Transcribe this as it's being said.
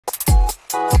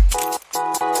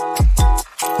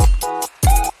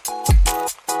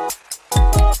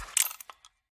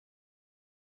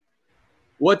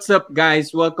What's up,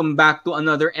 guys? Welcome back to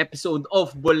another episode of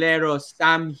Boleros.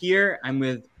 Sam here. I'm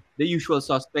with the usual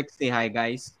suspects. Say hi,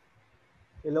 guys.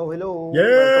 Hello. Welcome back.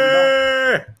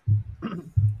 Yeah!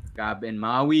 Gab and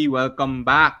Maui, welcome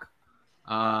back.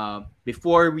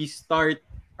 Before we start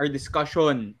our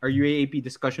discussion, our UAAP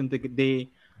discussion today,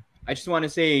 I just want to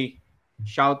say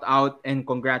shout out and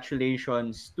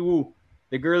congratulations to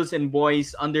the girls and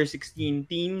boys under 16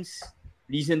 teams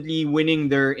recently winning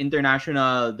their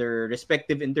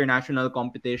respective international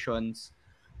competitions.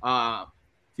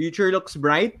 Future looks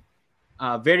bright.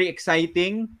 Very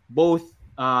exciting. Both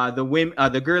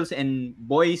the girls and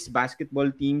boys basketball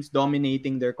teams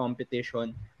dominating their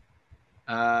competition.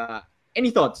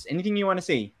 Any thoughts? Anything you want to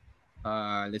say?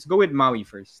 Let's go with Maui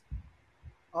first.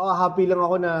 Happy lang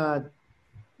ako na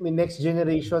may next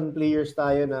generation players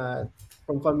tayo na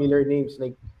from familiar names.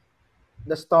 Like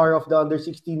the star of the under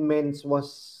 16 men's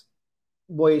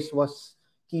boys was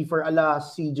Kiefer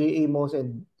Alas, CJ Amos,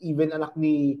 and even anak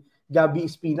ni Gabby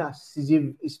Espinas, si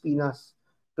Ziv Espinas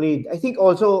played. I think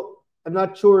also, I'm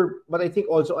not sure, but I think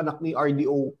also anak ni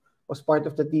RDO was part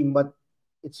of the team. But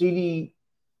it's really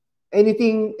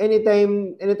anytime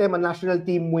a national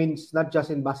team wins, not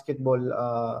just in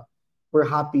basketball, we're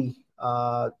happy.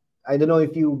 I don't know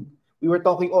if we were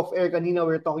talking off air kanina,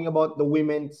 we were talking about the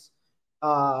women's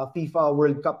FIFA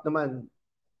World Cup naman.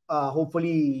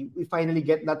 Hopefully, we finally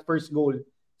get that first goal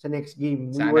sa next game.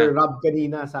 Sana. We were robbed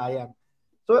kanina, sayang.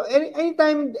 So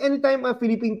anytime a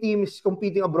Philippine team is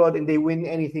competing abroad and they win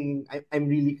anything, I'm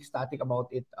really ecstatic about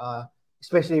it.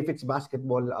 Especially if it's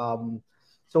basketball.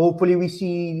 So hopefully we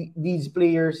see these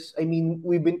players. I mean,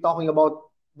 we've been talking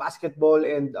about basketball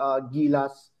and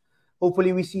Gilas.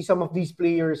 Hopefully we see some of these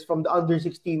players from the under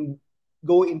 16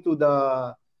 go into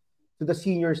the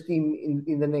seniors team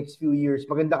in the next few years.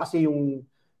 Maganda kasi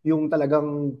yung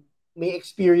talagang may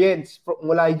experience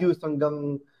mula youth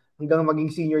hanggang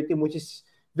maging senior team, which is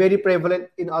very prevalent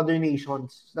in other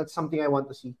nations. That's something I want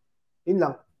to see. Yun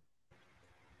lang.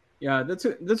 Yeah, that's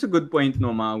a good point,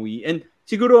 no, Maui. And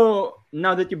siguro,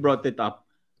 now that you brought it up,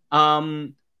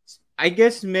 I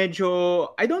guess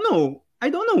medyo, I don't know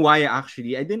why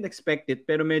actually. I didn't expect it,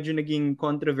 pero medyo naging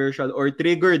controversial or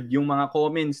triggered yung mga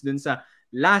comments dun sa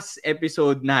last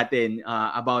episode natin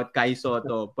about Kai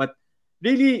Soto. But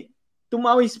really, to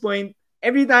Maui's point,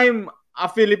 every time a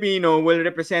Filipino will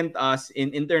represent us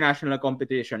in international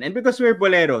competition, and because we're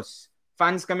Boleros,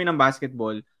 fans kami ng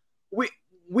basketball,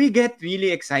 we get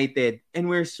really excited and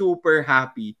we're super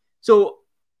happy. So,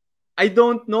 I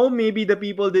don't know, maybe the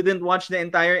people didn't watch the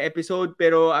entire episode,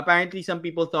 pero apparently some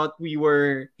people thought we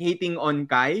were hating on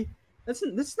Kai. That's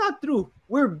not true.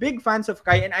 We're big fans of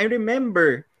Kai, and I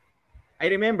remember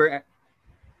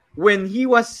when he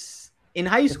was in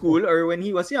high school or when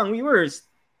he was young, we were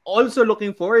also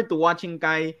looking forward to watching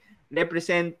Kai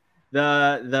represent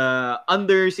the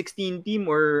under 16 team,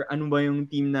 or ano ba yung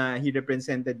team na he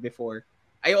represented before.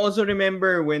 I also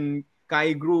remember when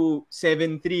Kai grew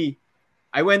 7'3",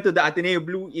 I went to the Ateneo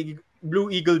Blue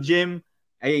Eagle gym.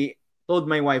 I told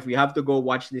my wife, we have to go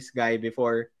watch this guy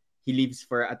before he leaves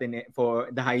for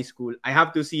the high school. I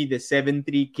have to see the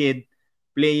 7'3" kid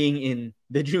playing in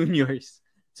the juniors.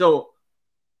 So,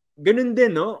 ganun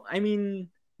din, no? I mean,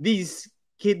 these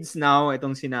kids now,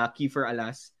 itong sina Kiefer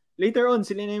Alas, later on,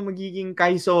 sila na yung magiging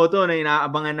Kai Soto na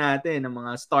inaabangan natin ng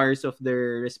mga stars of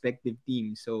their respective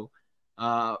teams. So,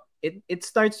 it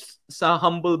starts sa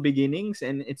humble beginnings,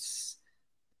 and it's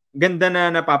ganda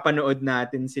na napapanood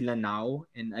natin sila now.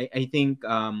 And I think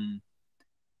dun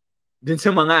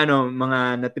sa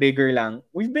mga na-trigger lang,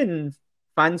 we've been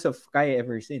fans of Kai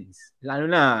ever since. Lalo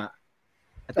na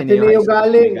Ateneo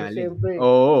galing. Siyempre.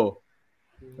 Oo.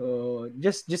 So,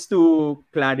 just to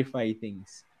clarify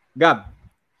things. Gab,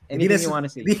 anything you want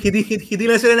to say?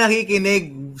 Hindi na sila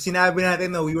nakikinig. Sinabi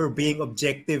natin na we were being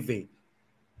objective eh.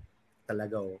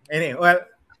 Talaga.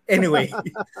 Anyway.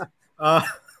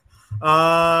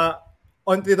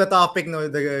 Onto the topic, no,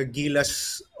 the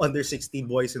Gilas under 16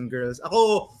 boys and girls.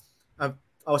 Ako, I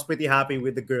was pretty happy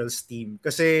with the girls team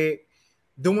kasi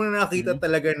doon mo na nakita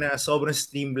talaga na sobrang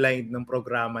streamlined ng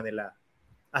programa nila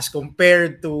as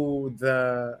compared to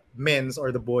the men's or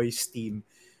the boys team.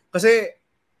 Kasi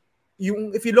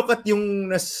if you look at yung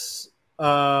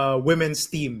women's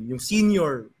team, yung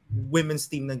senior women's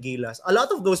team ng Gilas, a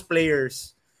lot of those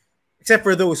players, except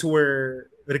for those who were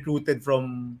recruited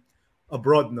from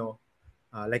abroad, no,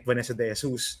 like Vanessa De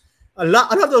Jesus, a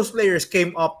lot of those players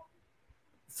came up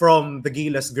from the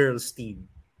Gilas girls team,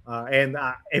 and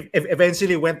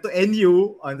eventually went to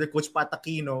NU under Coach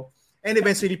Patakino, and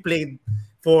eventually played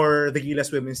for the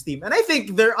Gilas women's team. And I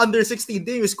think their under 16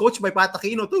 team is coached by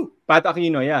Patakino too.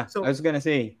 Patakino, yeah. So, I was gonna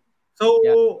say.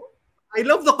 So I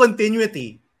love the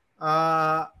continuity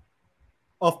of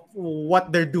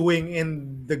what they're doing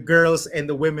in the girls and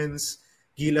the women's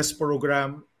Gilas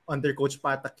program under Coach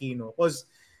Pat Aquino. Because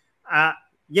uh,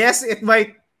 yes, it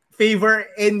might favor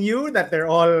NU that they're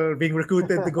all being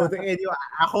recruited to go to NU.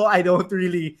 Ako, I don't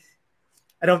really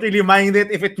mind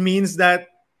it if it means that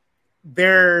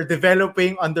they're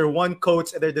developing under one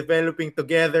coach and they're developing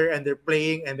together and they're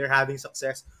playing and they're having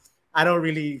success. I don't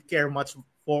really care much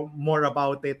more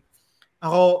about it.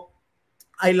 Ako,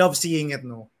 I love seeing it,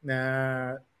 no.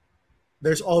 Na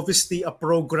there's obviously a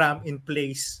program in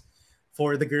place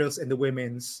for the girls and the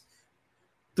women's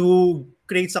to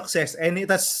create success, and it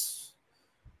has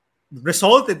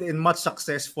resulted in much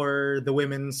success for the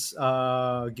women's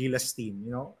Gilas team.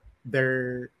 You know,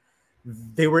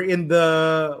 they were in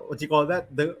the, what do you call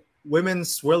that, the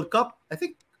Women's World Cup, I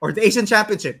think, or the Asian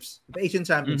Championships,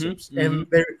 and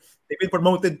they've been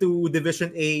promoted to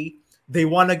Division A. They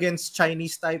won against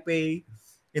Chinese Taipei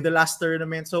in the last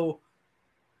tournament. So,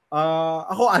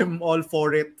 ako, I'm all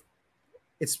for it.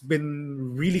 It's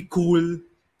been really cool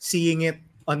seeing it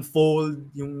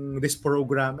unfold, this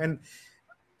program. And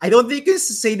I don't think you can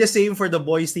say the same for the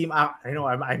boys team. I know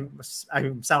I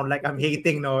sound like I'm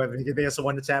hating, no, they just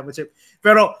won the championship.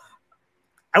 Pero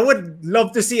I would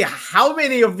love to see how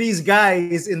many of these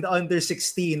guys in the under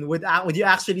 16 would you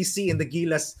actually see in the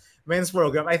Gilas men's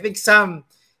program. I think Sam,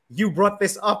 you brought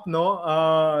this up,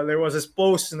 no? There was this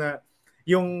post na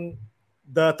yung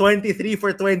the 23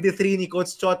 for 23 ni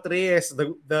Coach Chot Reyes,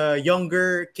 the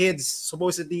younger kids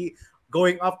supposedly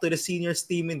going up to the seniors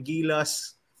team in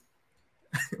Gilas.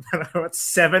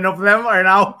 7 of them are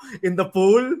now in the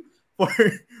pool for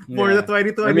the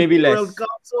 2020 World Cup.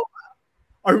 So,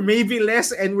 or maybe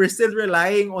less, and we're still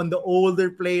relying on the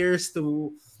older players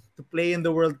to play in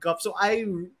the World Cup. So I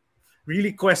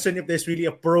really question if there's really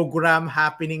a program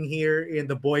happening here in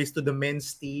the boys to the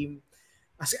men's team.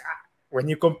 As when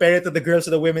you compare it to the girls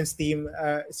to the women's team,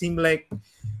 it seemed like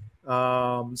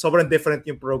sobrang different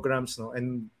yung programs, no?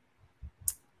 And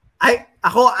I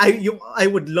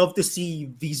would love to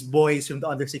see these boys from the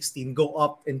under 16 go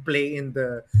up and play in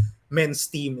the men's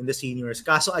team in the seniors.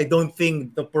 Kaso I don't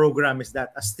think the program is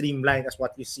that as streamlined as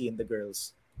what you see in the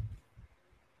girls.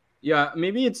 Yeah,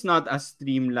 maybe it's not as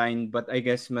streamlined, but I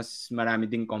guess mas marami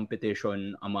ding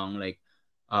competition among like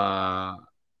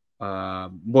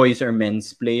boys or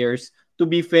men's players. To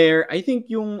be fair, I think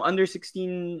yung under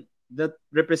 16 that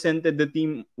represented the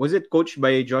team, was it coached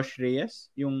by Josh Reyes?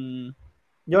 Yung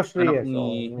Josh Reyes.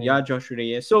 Josh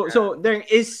Reyes. So there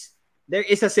is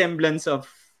a semblance of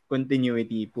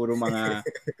continuity. Puro mga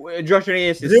Josh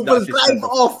Reyes is Dribble drive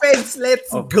offense.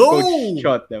 Let's go. Coach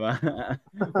Shot, diba?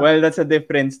 Well, that's a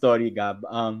different story, Gab.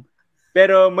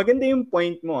 Pero maganda yung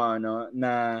point mo,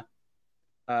 na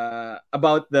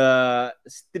about the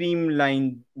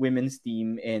streamlined women's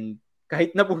team, and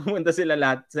kahit na pumunta sila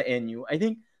lahat sa NU, I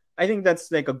think that's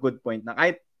like a good point na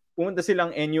kahit pumunta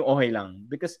silang NU, okay lang.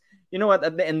 Because, you know what,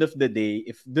 at the end of the day,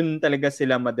 if dun talaga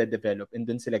sila madedevelop and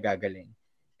dun sila gagaling,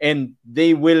 and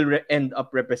they will end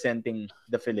up representing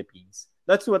the Philippines,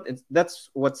 that's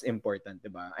what's important,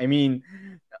 diba? I mean,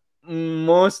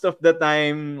 most of the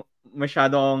time,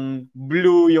 masyadong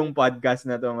blue yung podcast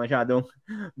na to, masyadong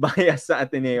bias sa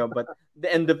Ateneo. But at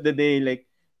the end of the day, like,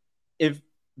 if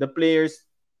the players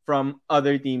from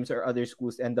other teams or other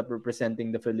schools end up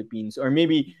representing the Philippines, or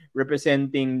maybe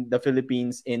representing the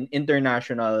Philippines in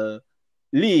international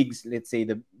leagues, let's say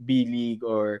the B League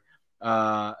or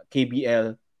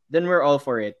KBL, then we're all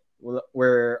for it.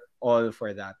 We're all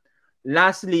for that.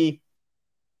 Lastly,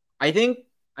 I think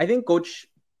Coach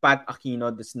Pat Aquino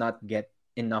does not get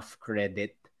enough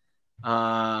credit.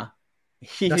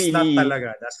 He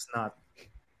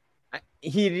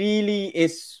really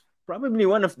is probably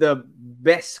one of the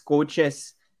best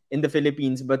coaches in the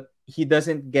Philippines, but he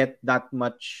doesn't get that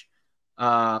much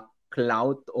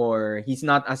clout, or he's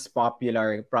not as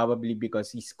popular, probably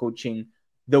because he's coaching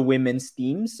the women's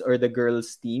teams or the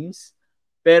girls teams.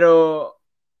 Pero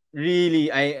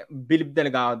really, I believe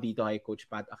talaga ako dito kay Coach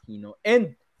Pat Aquino.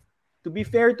 And to be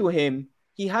fair to him,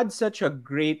 he had such a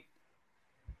great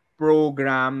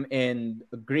program and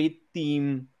a great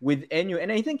team with NU,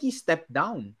 and I think he stepped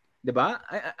down. Diba?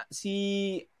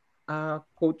 Si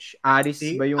Coach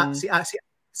Aris ba yung...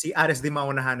 Si Aris di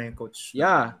maunahan na yung coach.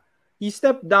 Yeah. He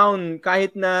stepped down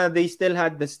kahit na they still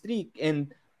had the streak.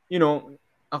 And, you know,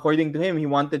 according to him, he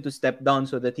wanted to step down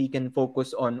so that he can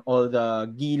focus on all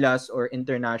the Gilas or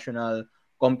international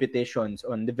competitions,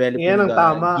 on developing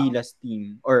the Gilas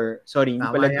team. Or, sorry, hindi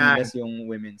pala Gilas yung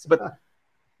women's. But,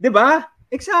 diba?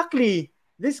 Exactly.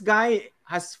 This guy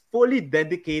has fully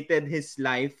dedicated his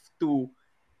life to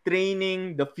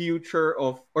training the future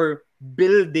of or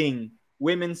building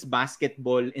women's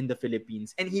basketball in the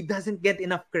Philippines, and he doesn't get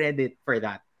enough credit for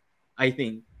that, I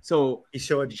think. So He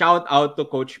should. shout out to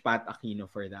Coach Pat Aquino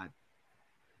for that.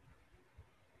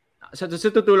 Sa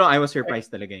tutulong, I was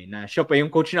surprised talaga na siya pa yung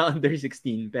coach ng under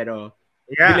 16 pero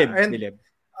dilib.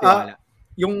 Tiwala.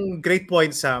 Yung great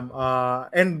point, Sam.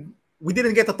 And we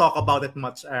didn't get to talk about it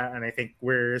much, and I think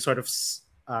we're sort of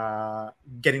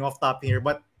getting off topic here.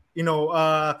 But in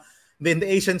the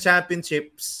Asian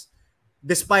Championships,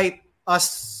 despite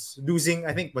us losing,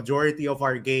 I think majority of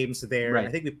our games there, right.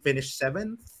 I think we finished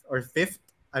 7th or 5th.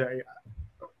 I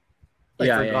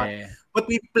forgot. Yeah. But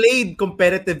we played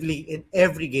competitively in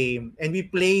every game, and we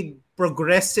played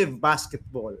progressive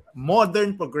basketball,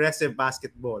 modern progressive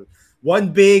basketball.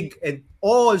 One big and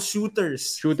all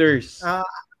shooters.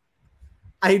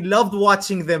 I loved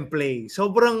watching them play.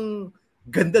 Sobrang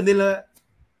ganda nila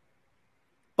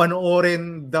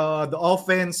panoorin. The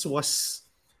offense was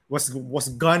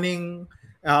gunning.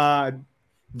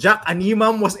 Jack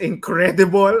Animam was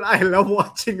incredible. I love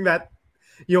watching that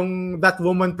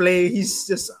woman play. He's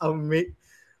just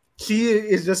she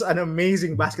is just an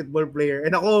amazing basketball player.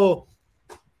 And ako,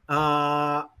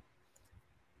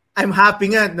 I'm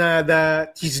happy nga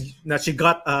that she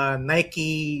got a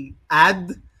Nike ad.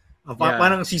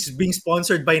 Parang she's being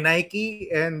sponsored by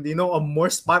Nike, and a more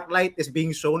spotlight is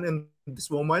being shown in this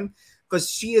woman because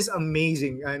she is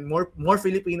amazing, and more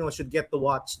Filipinos should get to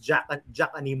watch Jack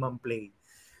Animam play.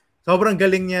 Sobrang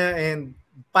galing niya, and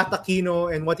Pat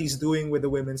Aquino and what he's doing with the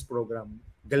women's program.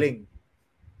 Galing.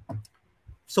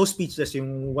 So speechless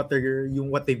yung what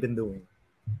they've been doing.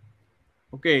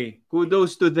 Okay,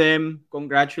 kudos to them.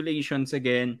 Congratulations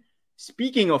again.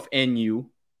 Speaking of NU,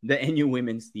 the NU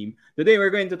women's team, today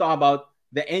we're going to talk about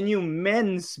the NU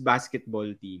men's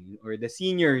basketball team or the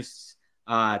seniors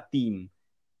team.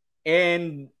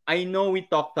 And I know we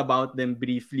talked about them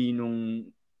briefly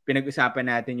nung pinag-usapan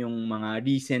natin yung mga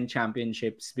recent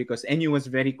championships because NU was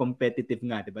very competitive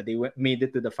nga, diba? They made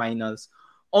it to the finals,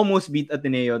 almost beat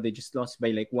Ateneo. They just lost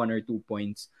by like 1 or 2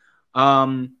 points.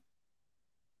 But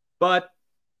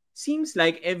seems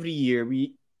like every year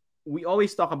we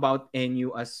always talk about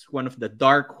NU as one of the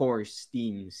dark horse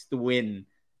teams to win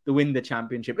the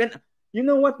championship. And you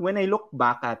know what? When I look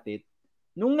back at it,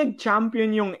 nung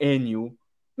nag-champion yung NU,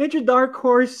 medyo dark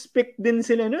horse pick din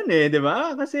sila nun di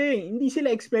ba? Kasi hindi sila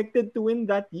expected to win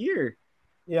that year.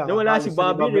 Yeah, nawala si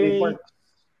Bobby Ray.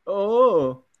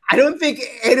 Oo. I don't think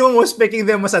anyone was picking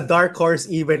them as a dark horse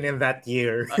even in that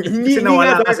year. Hindi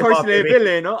nga dark horse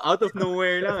level no? Out of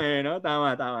nowhere lang no?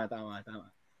 Tama.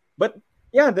 But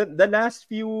yeah, the last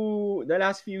few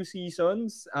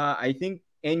seasons, I think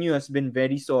NU has been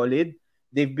very solid.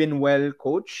 They've been well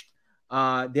coached.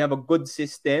 They have a good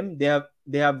system. They have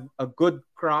a good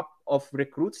crop of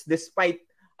recruits, despite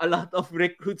a lot of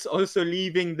recruits also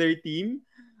leaving their team.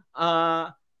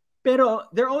 Pero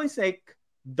they're always like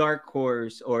dark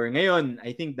horse, or ngayon,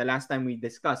 I think the last time we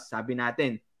discussed, sabi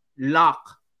natin,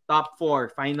 lock, top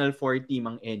 4, final 4 team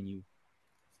ang NU.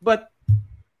 But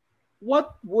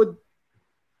what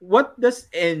does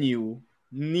NU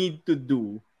need to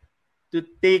do to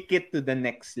take it to the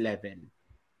next level?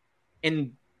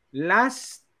 And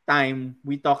last time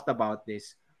we talked about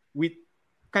this, we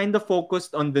kind of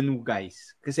focused on the new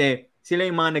guys kasi sila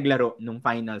yung mga naglaro nung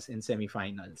finals and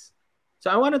semifinals.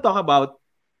 So I want to talk about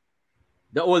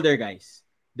the older guys,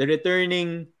 the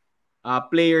returning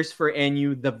players for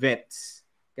NU, the vets.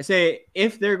 Kasi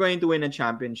if they're going to win a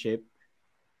championship,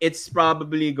 it's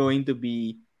probably going to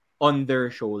be on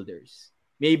their shoulders.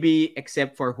 Maybe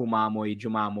except for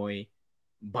Jumamoy,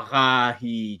 baka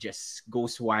he just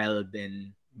goes wild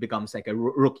and becomes like a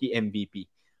rookie MVP.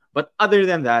 But other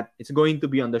than that, it's going to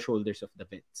be on the shoulders of the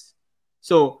vets.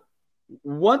 So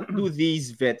what do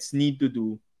these vets need to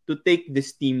do to take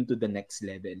this team to the next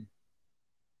level?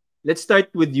 Let's start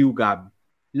with you, Gab.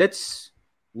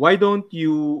 Why don't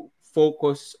you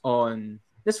focus on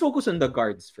the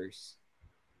guards first.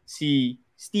 Si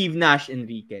Steve Nash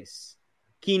Enriquez,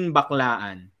 Keen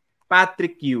Baclaan,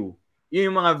 Patrick Yu,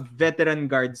 yung mga veteran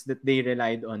guards that they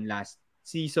relied on last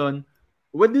season.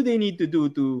 What do they need to do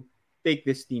to take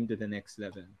this team to the next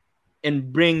level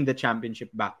and bring the championship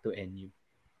back to NU?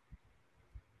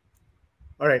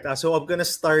 All right, so I'm gonna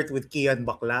start with Kian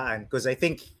Baclaan because I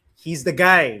think he's the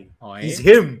guy. Okay. He's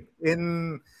him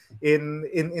in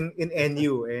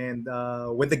NU, and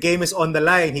when the game is on the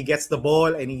line, he gets the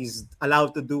ball and he's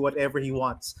allowed to do whatever he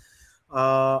wants.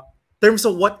 In terms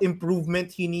of what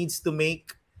improvement he needs to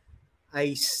make,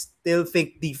 I still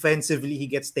think defensively he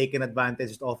gets taken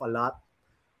advantage of a lot.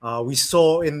 We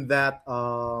saw in that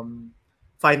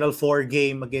Final Four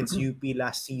game against UP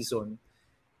last season.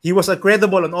 He was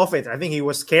incredible on offense. I think he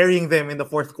was carrying them in the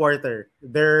fourth quarter.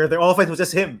 Their offense was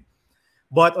just him.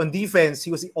 But on defense,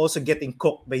 he was also getting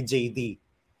cooked by JD.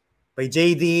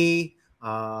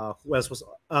 Who else was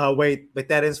by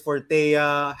Terence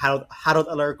Fortea, Harold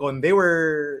Alarcon. They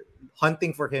were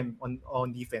hunting for him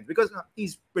on defense because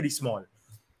he's pretty small.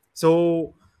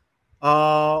 So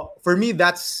for me,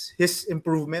 that's his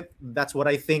improvement. That's what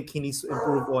I think he needs to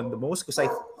improve on the most because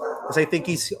I think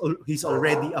he's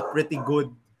already a pretty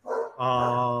good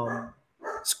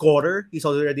scorer. He's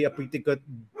already a pretty good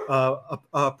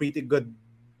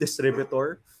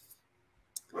distributor.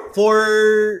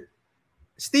 For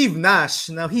Steve Nash,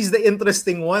 now he's the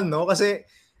interesting one, no? Kasi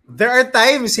there are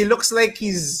times he looks like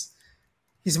he's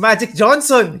Magic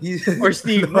Johnson. Or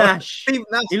Steve Nash. Steve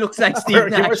Nash. He looks like Steve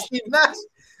Nash. Or Steve Nash.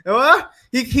 Diba?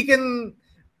 He can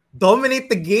dominate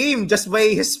the game just by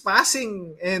his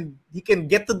passing and he can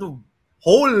get to the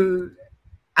hole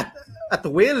at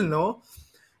will, no?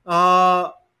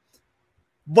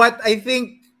 But I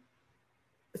think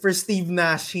for Steve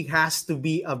Nash, he has to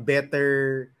be a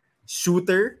better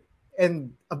shooter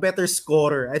and a better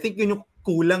scorer. I think yun yung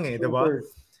kulang diba?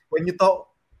 When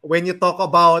you talk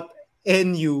about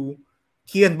NU,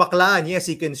 Kian Baclaan, yes,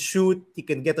 he can shoot, he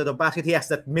can get to the basket, he has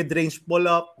that mid-range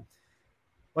pull-up.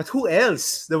 But who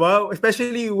else, diba?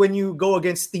 Especially when you go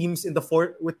against teams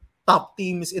with top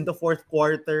teams in the fourth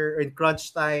quarter in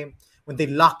crunch time, when they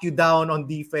lock you down on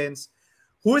defense.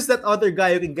 Who is that other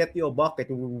guy who can get you a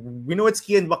bucket? We know it's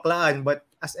Kian Baclaan, but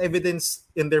as evidenced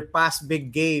in their past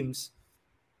big games,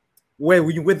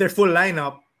 with their full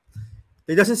lineup,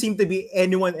 there doesn't seem to be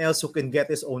anyone else who can get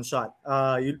his own shot.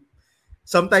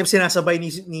 Sometimes sinasabay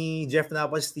ni Jeff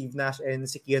Napa, Steve Nash, and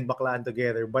si Kian Baclaan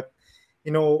together. But,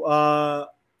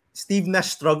 Steve Nash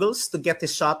struggles to get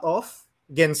his shot off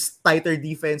against tighter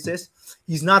defenses.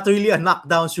 He's not really a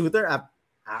knockdown shooter.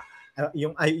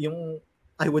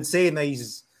 I would say na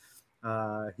he's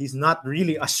not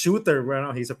really a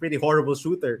shooter. He's a pretty horrible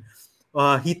shooter.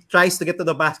 He tries to get to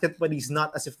the basket, but he's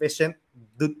not as efficient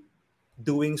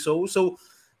doing so. So,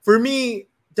 for me,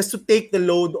 just to take the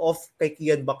load off kay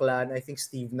Kian Baclaan, I think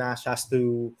Steve Nash has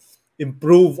to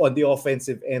improve on the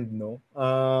offensive end, no?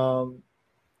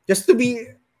 Just to be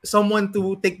someone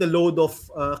to take the load off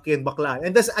Kian Baclaan.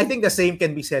 And I think the same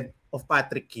can be said of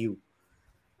Patrick Q.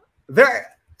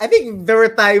 I think there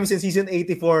were times in season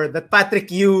 84 that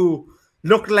Patrick Yu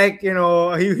looked like, he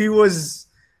was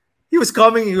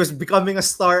becoming a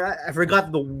star. I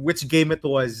forgot which game it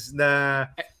was.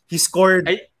 He scored,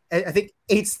 I think,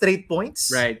 8 straight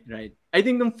points. Right. I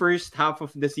think the first half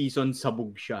of the season,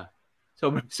 sabog siya.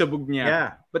 Sabog niya.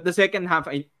 Yeah. But the second half,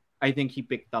 I think he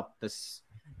picked up.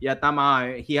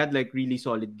 Tama. He had like really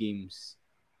solid games.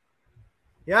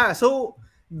 Yeah, so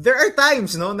there are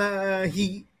times, na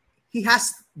he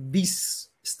has these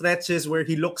stretches where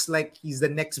he looks like he's the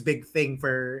next big thing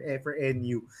for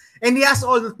NU, and he has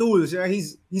all the tools.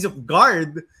 He's a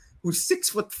guard who's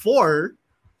 6'4".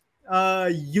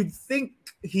 You'd think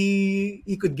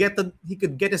he could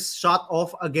get his shot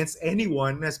off against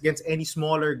anyone, against any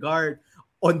smaller guard.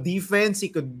 On defense,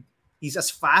 he's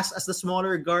as fast as the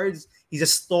smaller guards. He's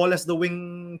as tall as the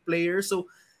wing players. So,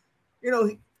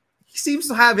 he seems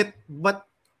to have it, but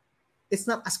it's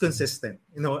not as consistent.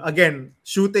 Again,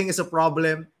 shooting is a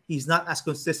problem. He's not as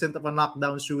consistent of a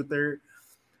knockdown shooter.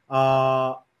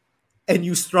 And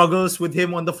you struggles with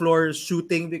him on the floor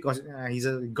shooting because he's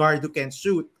a guard who can't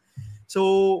shoot.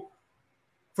 So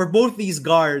for both these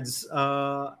guards,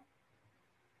 I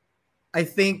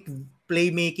think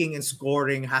playmaking and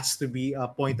scoring has to be a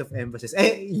point of emphasis.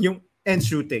 And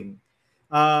shooting.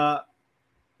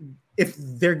 If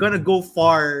they're gonna go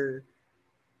far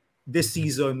this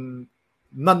season,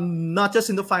 not just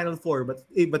in the Final Four, but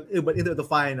into the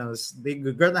finals,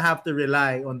 they're gonna have to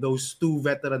rely on those two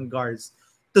veteran guards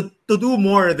to do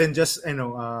more than just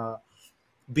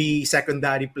be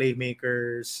secondary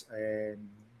playmakers and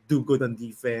do good on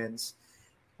defense.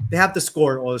 They have to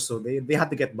score also. They have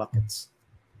to get buckets.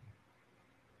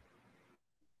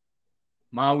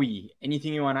 Maui,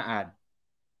 anything you wanna add?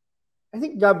 I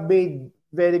think Gab made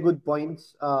very good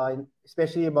points,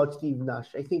 especially about Steve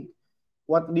Nash. I think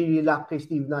what really lacked kay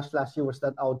Steve Nash last year was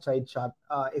that outside shot.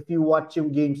 If you watch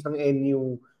yung games ng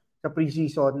NU sa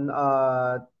preseason,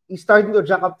 he's starting to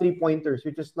jack up 3-pointers,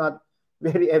 which is not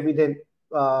very evident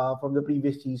from the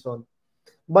previous season.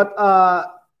 But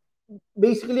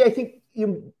basically, I think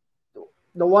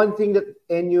the one thing that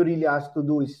NU really has to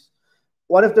do is,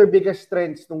 one of their biggest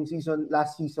strengths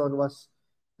last season was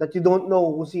that you don't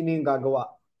know kung sino yung gagawa.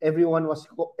 Everyone was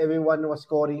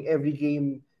scoring every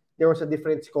game. There was a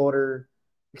different scorer.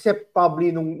 except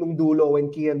probably nung dulo when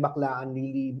Kian Baclaan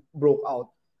really broke out.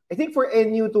 I think for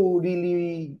NU to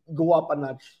really go up a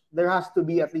notch, there has to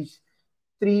be at least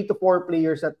 3 to 4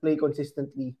 players that play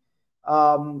consistently.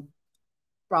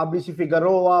 Probably si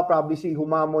Figueroa, probably si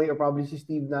Humamoy, or probably si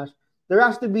Steve Nash. There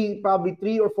has to be probably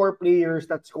 3 or 4 players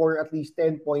that score at least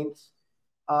 10 points.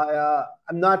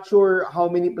 I'm not sure how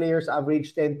many players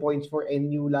averaged 10 points for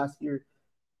NU last year.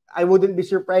 I wouldn't be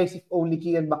surprised if only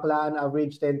Kian Baclaan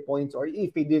averaged 10 points or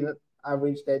if he didn't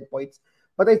average 10 points.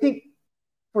 But I think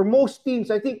for most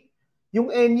teams, I think yung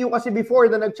NU kasi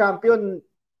before na nag-champion,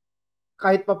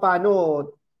 kahit papano,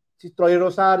 si Troy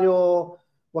Rosario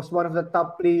was one of the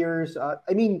top players.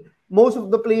 I mean, most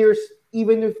of the players,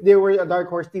 even if they were a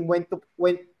dark horse team, went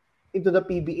into the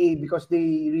PBA because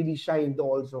they really shined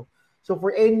also. So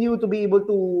for NU to be able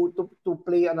to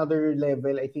play another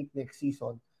level, I think next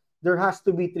season, there has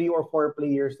to be 3 or 4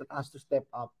 players that has to step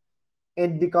up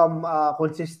and become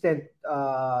consistent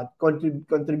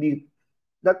contribute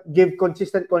that give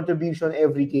consistent contribution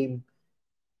every game.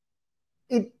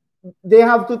 They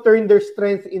have to turn their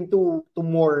strength into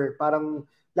more. Parang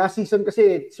last season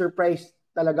kasi surprise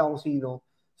talaga kung sino.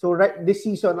 So this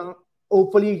season,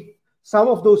 hopefully some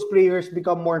of those players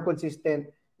become more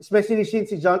consistent, especially since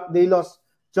they lost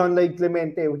John Lloyd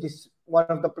Clemente, which is one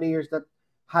of the players that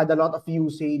had a lot of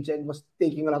usage and was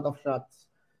taking a lot of shots.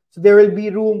 So there will be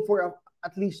room for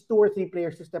at least 2 or 3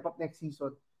 players to step up next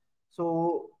season.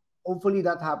 So hopefully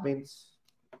that happens.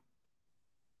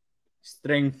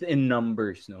 Strength in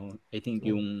numbers, no? I think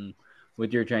yung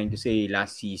what you're trying to say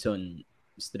last season,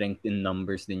 strength in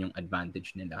numbers din yung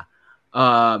advantage nila.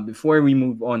 Before we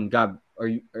move on, Gab,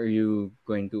 are you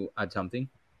going to add something?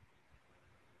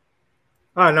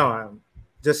 No,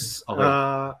 just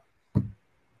okay.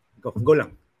 Go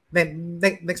lang.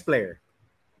 Next player.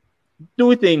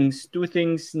 Two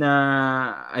things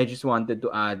na I just wanted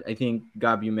to add. I think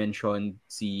Gab, you mentioned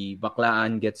si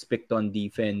Baclaan gets picked on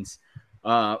defense.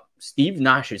 Steve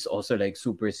Nash is also like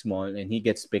super small and he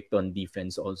gets picked on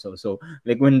defense also. So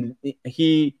like when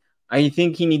I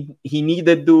think he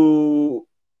needed to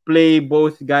play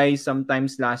both guys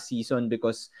sometimes last season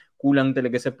because kulang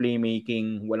talaga sa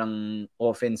playmaking, walang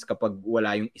offense kapag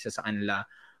wala yung isa sa kanila.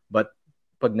 But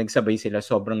pag nagsabay sila,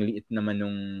 sobrang liit naman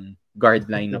nung guard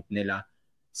lineup nila.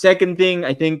 Second thing,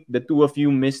 I think the two of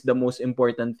you missed the most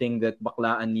important thing that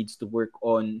Baclaan needs to work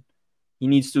on. He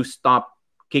needs to stop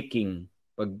kicking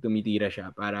pag tumitira siya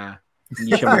para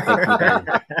hindi siya ma-technical.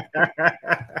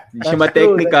 Hindi siya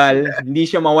ma-technical, hindi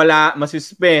siya mawala,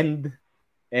 masuspend,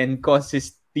 and cause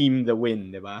his team the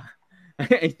win, di ba?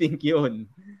 I think yun.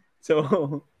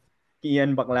 So,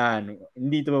 Kian Baclaan,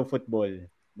 hindi to football,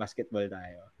 basketball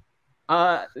tayo.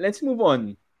 Let's move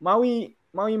on. Maui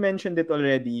mentioned it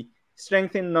already.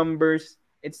 Strength in numbers.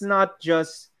 It's not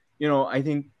just, I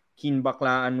think Kian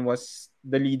Baclaan was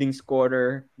the leading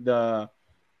scorer, the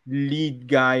lead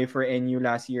guy for NU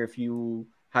last year. If you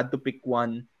had to pick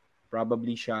one,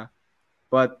 probably siya.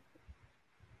 But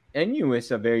NU is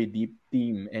a very deep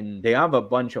team and they have a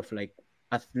bunch of like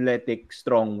athletic,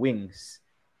 strong wings.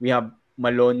 We have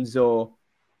Malonzo.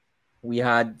 We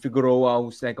had Figueroa,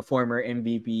 who's like a former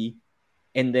MVP.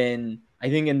 And then, I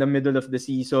think in the middle of the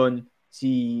season,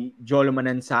 si Jolo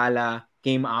Manansala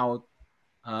came out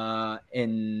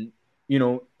and,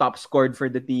 top scored for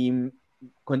the team,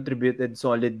 contributed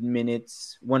solid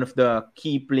minutes, one of the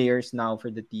key players now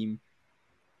for the team.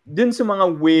 Dun sa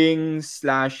mga wings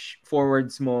 /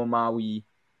 forwards mo, Maui,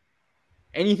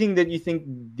 anything that you think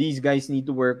these guys need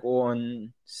to work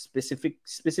on,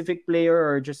 specific player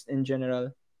or just in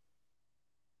general?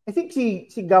 I think si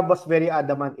Gab was very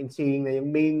adamant in saying na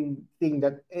yung main thing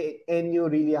that NU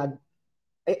really had,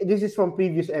 this is from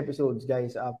previous episodes,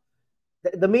 guys.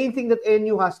 The main thing that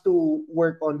NU has to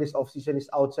work on this offseason is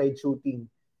outside shooting.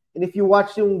 And if you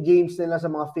watch yung games nila sa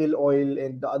mga Phil Oil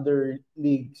and the other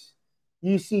leagues,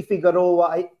 you see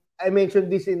Figueroa. I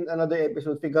mentioned this in another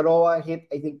episode. Figueroa hit,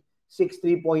 I think, 6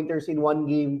 3-pointers in one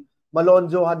game.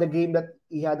 Malonzo had a game that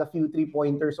he had a few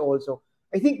 3-pointers also.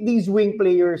 I think these wing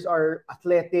players are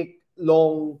athletic,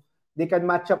 long. They can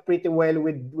match up pretty well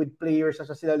with players such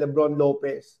as sila Lebron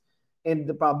Lopez and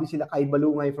probably sila Kai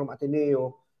Balungay from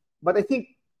Ateneo. But I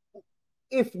think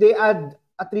if they add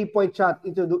a 3-point shot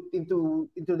into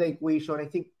the equation, I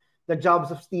think the jobs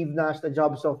of Steve Nash, the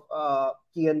jobs of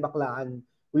Kian Baclaan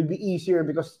will be easier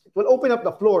because it will open up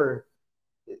the floor.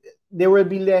 There will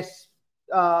be less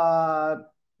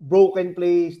broken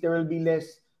plays. There will be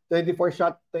less 24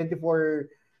 shot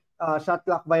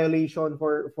clock violation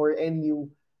for NU.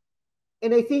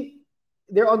 And I think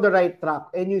they're on the right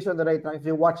track. NU is on the right track. If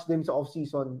you watch them sa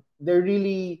off-season, they're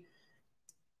really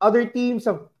other teams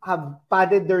have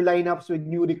padded their lineups with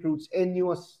new recruits.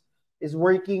 NU is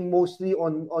working mostly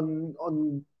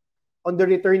on the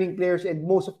returning players, and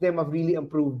most of them have really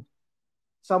improved.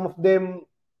 Some of them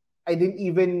I didn't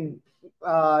even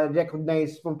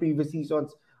recognize from previous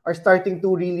seasons are starting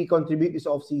to really contribute this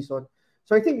off season.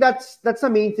 So I think that's the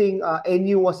main thing.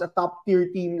 NU was a top tier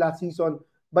team last season,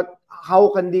 but how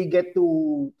can they get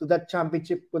to that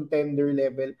championship contender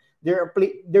level?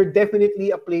 They're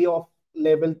definitely a playoff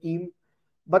level team.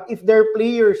 But if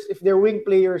their wing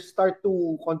players start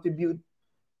to contribute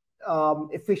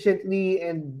efficiently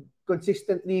and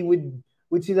consistently with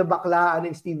sina Baklaan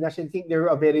and Steve Nash, I think they're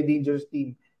a very dangerous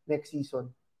team next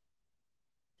season.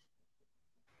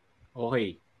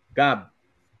 Okay. Gab,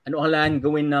 ano kailangan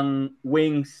gawin ng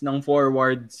wings, ng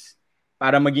forwards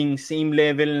para maging same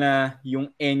level na yung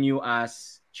NU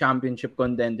as championship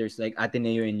contenders like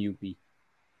Ateneo and UP?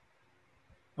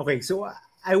 Okay, so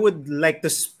I would like to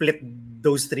split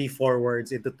those three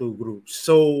forwards into two groups.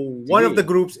 So one of the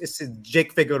groups is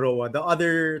Jake Figueroa. The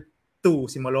other two,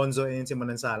 si Malonzo and si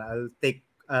Manansala.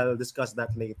 I'll discuss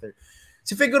that later.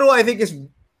 Si Figueroa, I think, is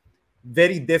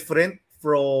very different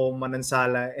from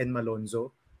Manansala and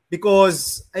Malonzo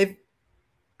because I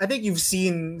think you've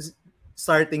seen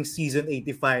starting season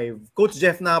 85, Coach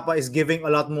Jeff Napa is giving a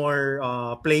lot more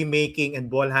playmaking and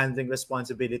ball handling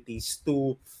responsibilities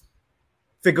to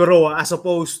Figueroa as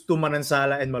opposed to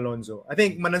Manansala and Malonzo. I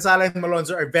think Manansala and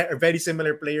Malonzo are very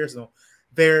similar players. No,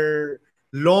 they're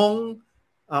long,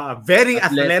 very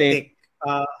athletic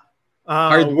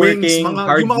hardworking, wings,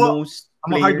 hard-nosed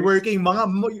mga hardworking,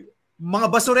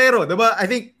 mga basurero, diba? I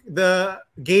think the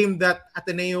game that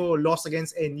Ateneo lost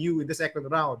against NU in the second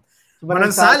round,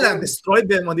 Manansala destroyed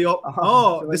them on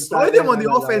the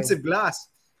offensive glass.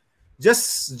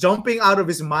 Just jumping out of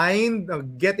his mind,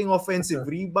 getting offensive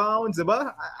rebounds,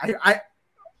 diba?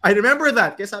 I remember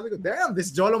that. Kaya sabi ko, damn, this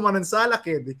Jolo Manansala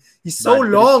kid, he's so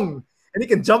long and he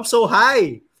can jump so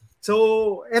high.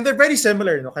 So, and they're very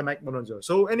similar, no, kay Mike Malonzo.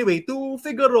 So anyway, to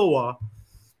Figueroa,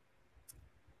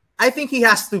 I think he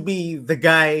has to be the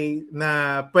guy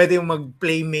na pwede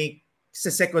mag-playmake sa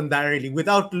secondarily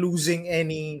without losing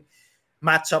any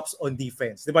matchups on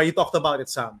defense. Diba? You talked about it,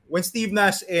 Sam. When Steve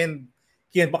Nash and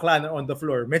Kian Baklaan are on the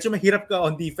floor, medyo mahirap ka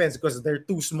on defense because they're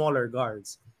two smaller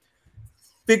guards.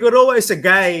 Figueroa is a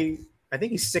guy, I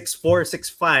think he's 6'4",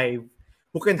 6'5",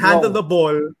 who can handle the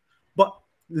ball, but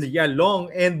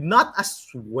long and not as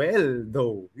well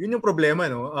though. Yun yung problema,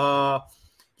 no?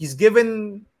 He's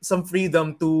given some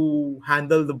freedom to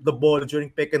handle the ball during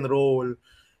pick and roll.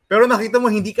 Pero nakita mo,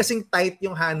 hindi kasing tight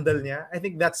yung handle niya. I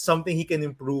think that's something he can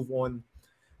improve on.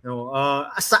 No,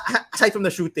 aside from the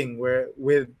shooting,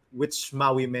 which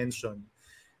Maui mentioned,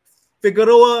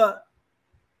 Figueroa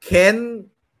can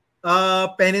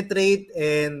penetrate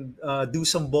and do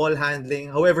some ball handling.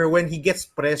 However, when he gets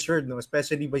pressured, no,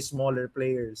 especially by smaller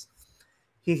players,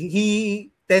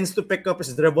 he tends to pick up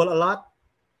his dribble a lot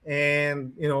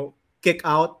and kick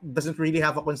out. Doesn't really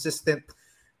have a consistent,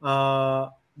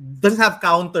 doesn't have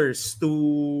counters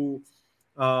to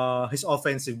his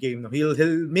offensive game. No,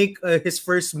 he'll make his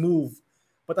first move,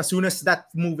 but as soon as that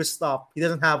move is stopped, he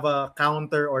doesn't have a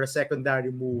counter or a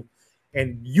secondary move,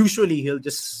 and usually he'll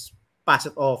just pass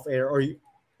it off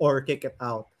or kick it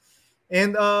out.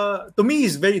 And to me,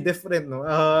 he's very different, no,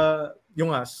 yung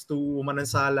to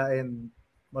Manansala and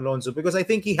Malonzo, because I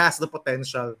think he has the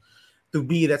potential to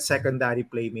be that secondary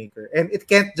playmaker, and it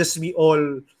can't just be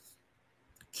all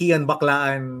Kian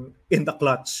Baklaan in the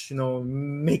clutch,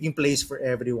 making plays for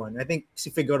everyone. I think si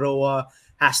Figueroa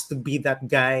has to be that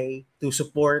guy to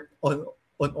support on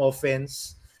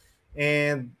offense.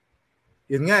 And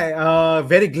yun nga,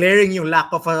 very glaring yung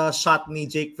lack of a shot ni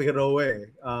Jake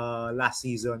Figueroa last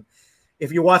season.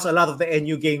 If you watch a lot of the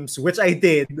NU games, which I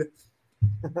did,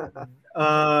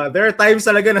 there are times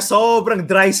talaga na sobrang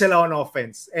dry sila on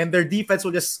offense, and their defense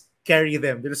will just carry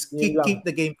them. They'll just keep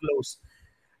the game close.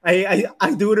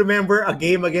 I do remember a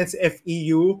game against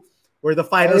FEU where the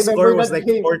final score was like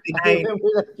 49. I remember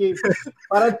that game.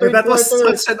 That was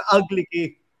such an ugly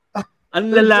game. Ang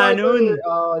lala nun.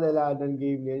 Lala ng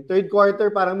game yun. Third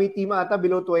quarter, parang may team ata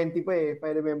below 20 pa if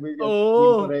I remember that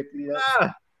game correctly.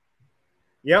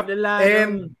 Yep.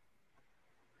 And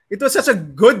it was such a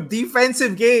good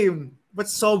defensive game, but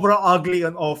sobrang ugly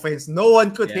on offense. No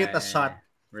one could hit a shot.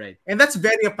 Right. And that's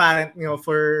very apparent,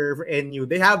 for NU.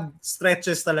 They have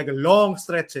stretches talaga, long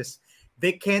stretches.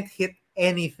 They can't hit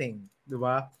anything, di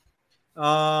ba?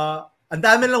 Ang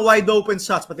dami lang wide open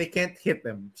shots, but they can't hit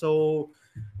them. So,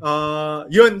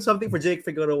 yun, something for Jake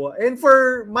Figueroa. And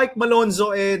for Mike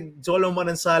Malonzo and Jolo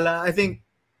Manansala, I think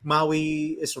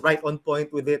Maui is right on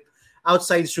point with it.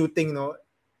 Outside shooting,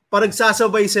 pag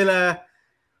nagsasabay sila,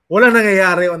 walang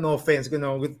nangyayari on offense. You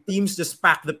know, with teams just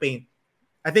pack the paint.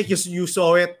 I think you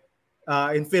saw it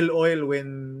in Phil Oil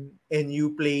when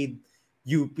NU played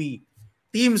UP.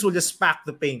 Teams will just pack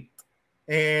the paint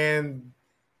and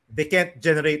they can't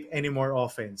generate any more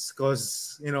offense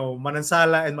because, you know,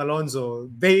 Manansala and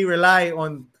Malonzo, they rely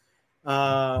on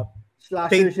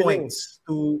paint points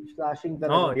to slashing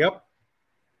talaga. Yep.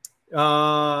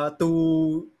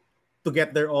 To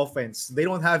get their offense. They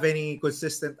don't have any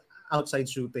consistent outside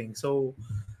shooting. So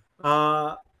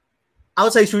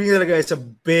outside shooting talaga is a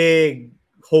big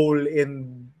hole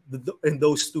in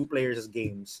those two players'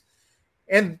 games.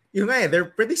 And yun nga, they're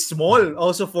pretty small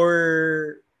also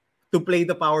to play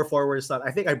the power forward style.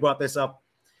 I think I brought this up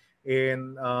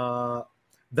in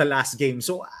the last game.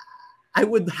 So I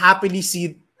would be happy to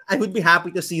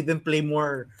see them play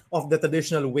more of the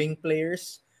traditional wing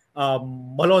players.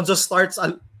 Malonzo starts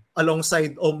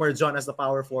alongside Omar John as the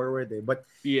power forward, but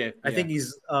I think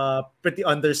he's pretty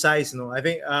undersized. No, I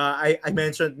think I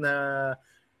mentioned na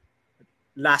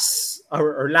last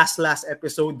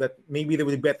episode that maybe they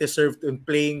would be better served in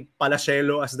playing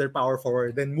Palacelo as their power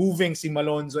forward than moving si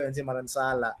Malonzo and si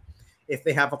Manansala if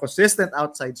they have a consistent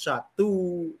outside shot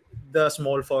to the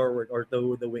small forward or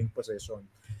to the wing position.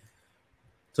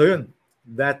 So yun,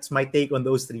 that's my take on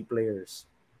those three players.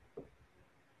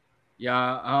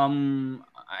 Yeah,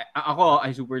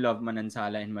 I super love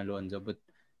Manansala and Malonzo, but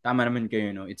tama naman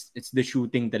kayo, no? It's the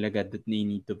shooting talaga that they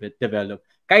need to develop.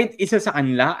 Kahit isa sa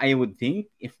kanila, I would think,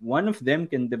 if one of them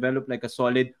can develop like a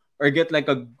solid or get like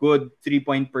a good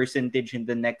 3-point percentage in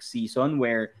the next season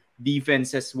where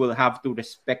defenses will have to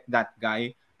respect that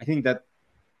guy, I think that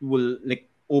will like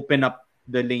open up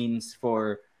the lanes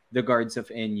for the guards of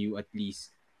NU at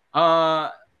least.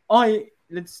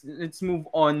 Let's move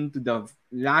on to the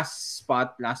last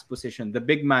position, the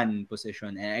big man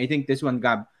position. And I think this one,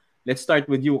 Gab, let's start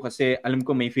with you kasi alam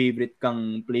ko may favorite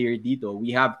kang player dito.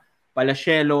 We have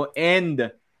Palacelo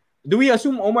and do we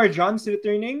assume Omar John's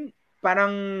returning?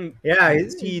 Parang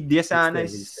si Diasana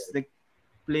is like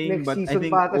playing, next but season I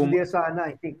think Diasana,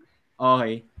 I think.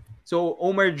 Okay. So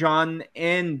Omar John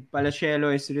and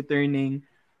Palacelo is returning.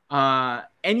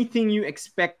 Anything you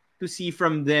expect to see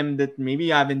from them that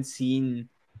maybe you haven't seen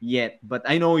yet? But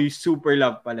I know you super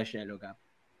love Palacelo, Gab.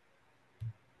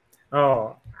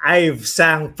 Oh, I've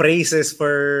sang praises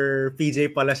for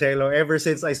PJ Palacelo ever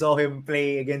since I saw him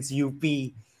play against UP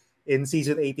in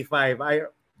season 85.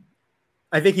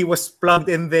 I think he was plugged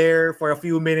in there for a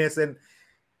few minutes and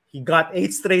he got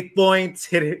 8 straight points,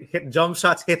 hit jump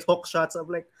shots, hit hook shots. I'm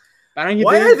like,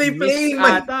 why are they playing?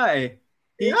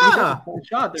 He hit a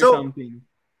shot or something.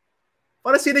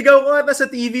 Para sinigaw ko ata sa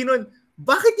TV nun,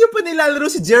 bakit yung pa nilalaro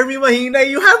si Jeremy Mahinay?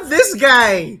 You have this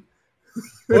guy!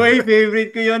 Boy,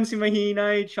 favorite ko yun si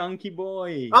Mahinay, chunky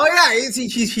boy. Oh yeah,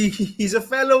 he's a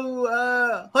fellow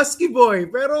husky boy.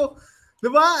 Pero,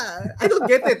 diba, I don't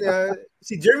get it.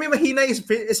 Si Jeremy Mahinay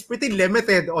is pretty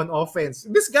limited on offense.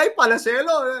 This guy,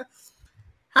 Palacelo,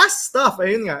 has stuff.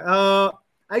 Ayun nga.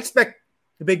 I expect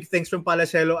big things from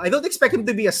Palacelo. I don't expect him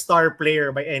to be a star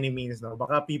player by any means. No?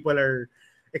 Baka people are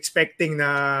expecting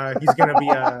na he's gonna be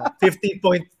a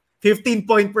 15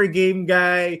 point per game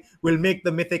guy, will make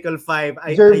the mythical 5.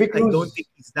 I don't think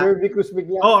he's that. Jervy Cruz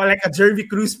bigla. Oh, like a Jervy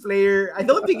Cruz player. I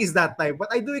don't think he's that type, but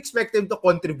I do expect him to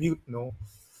contribute, no?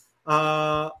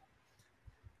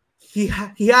 He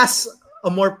has a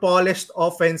more polished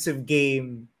offensive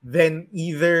game than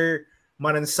either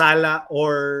Manansala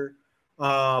or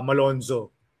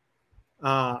Malonzo.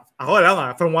 Ako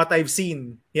lang from what I've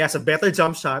seen, he has a better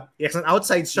jump shot. He has an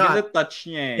outside shot. The touch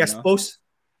niya, he has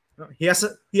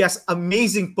He has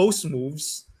amazing post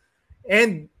moves,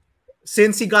 and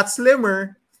since he got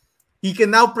slimmer, he can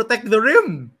now protect the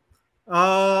rim.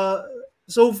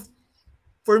 So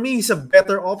for me, he's a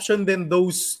better option than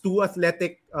those two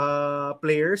athletic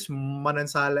players,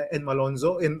 Manansala and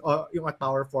Malonzo, in yung at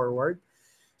power forward.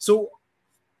 So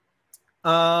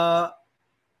I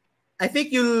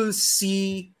think you'll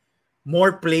see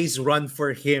more plays run for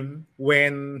him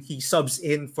when he subs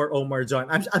in for Omar John.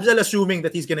 I'm still assuming that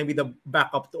he's going to be the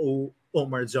backup to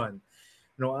Omar John.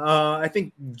 No, I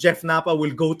think Jeff Napa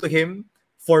will go to him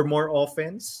for more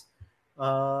offense.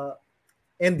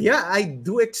 And yeah, I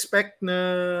do expect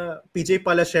na PJ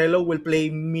Palacelo will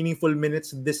play meaningful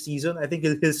minutes this season. I think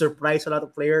he'll surprise a lot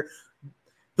of players.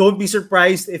 Don't be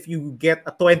surprised if you get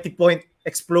a 20-point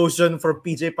explosion from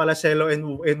PJ Palacelo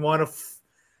in one of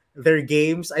their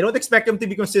games. I don't expect him to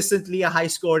be consistently a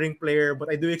high-scoring player,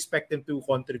 but I do expect him to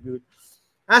contribute.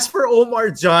 As for Omar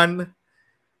John,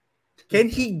 can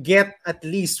he get at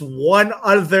least one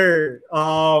other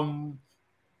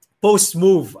post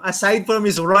move, aside from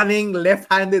his running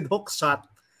left-handed hook shot,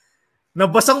 na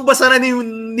basang-basa na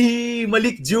ni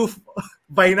Malik Diouf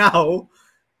by now,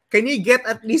 can he get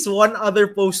at least one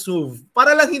other post move?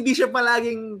 Para lang hindi siya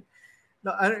palaging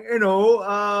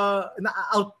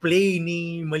na-outplay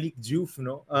ni Malik Diouf,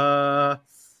 no?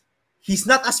 He's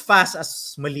not as fast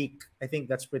as Malik. I think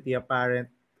that's pretty apparent.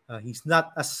 He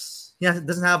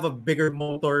doesn't have a bigger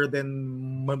motor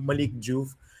than Malik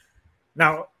Diouf.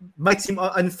 Now, might seem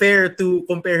unfair to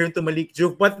compare him to Malik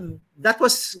Diouf, but that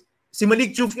was si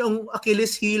Malik Diouf yung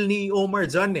Achilles heel ni Omar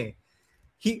John eh.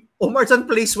 Omar John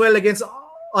plays well against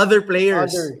other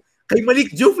players. Kay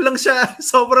Malik Diouf lang siya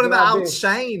sobrang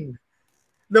na-outshine.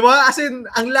 Diba? As in,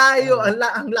 ang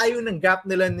layo ng gap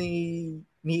nila ni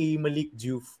Malik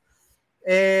Diouf.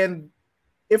 And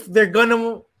if they're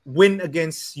gonna win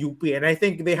against UP, and I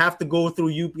think they have to go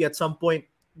through UP at some point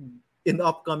in the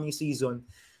upcoming season,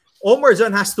 Omar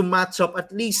John has to match up,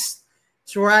 at least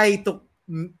try to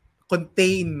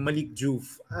contain Malik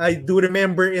Diouf. I do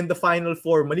remember in the Final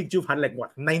Four, Malik Diouf had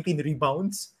 19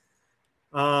 rebounds.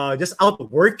 Just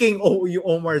outworking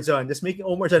Omar John, just making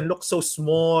Omar John look so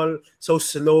small, so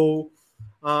slow.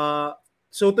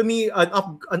 So to me, an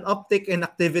uptick in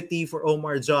activity for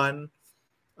Omar John,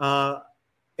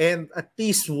 and at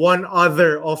least one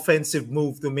other offensive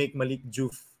move to make Malik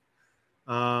Diouf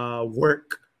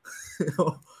work.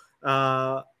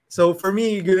 So for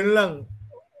me, ganun lang.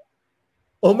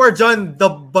 Omar John,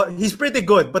 he's pretty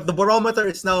good, but the barometer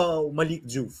is now Malik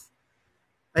Diouf.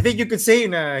 I think you could say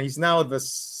he's now the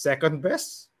second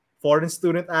best foreign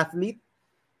student athlete,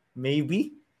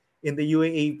 maybe, in the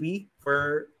UAAP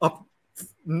for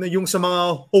yung sa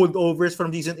mga holdovers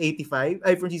from season 85.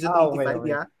 From season 85, okay.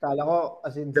 Yeah. Kala ko,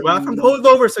 as in diba? From the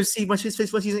holdovers from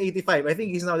season 85, I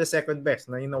think he's now the second best.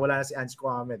 Na yung nawala na si Ange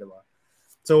Kwame, diba?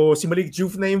 So, si Malik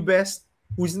Diouf na yung best.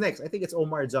 Who's next? I think it's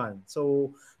Omar John.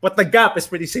 So, but the gap is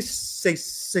pretty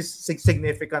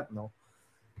significant, no?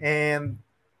 And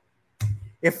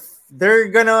if they're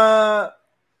gonna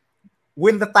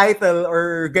win the title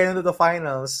or get into the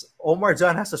finals, Omar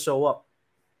John has to show up.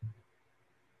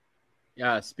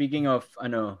 Yeah, speaking of,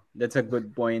 that's a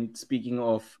good point. Speaking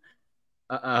of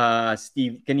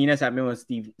Steve, kanina sabi mo,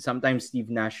 sometimes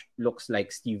Steve Nash looks like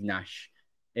Steve Nash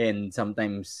and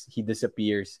sometimes he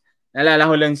disappears. Naalala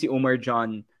ko lang si Omar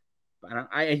John. Parang,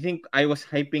 I think I was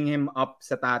hyping him up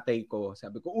sa tatay ko.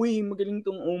 Sabi ko, uy, magaling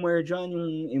tong Omar John,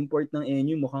 yung import ng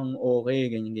NU, mukhang okay,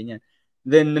 ganyan-ganyan.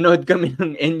 Then, nanood kami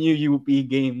ng NU-UP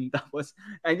game. Tapos,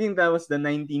 I think that was the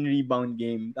 19 rebound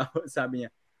game. Tapos, sabi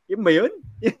niya, yun ba yun?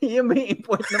 Yun ba yung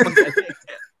import na magaling?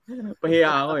 Pahiya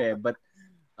ako eh. But,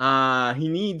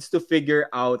 he needs to figure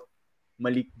out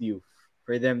Malik Diouf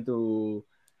for them to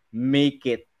make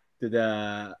it to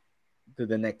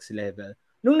the next level.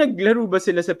 Nung naglaro ba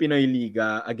sila sa Pinoy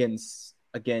Liga against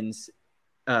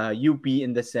UP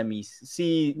in the semis,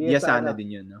 si Diasana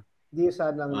din yun, no?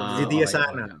 Diasana. Si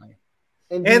Diasana. Okay.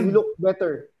 And he looked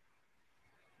better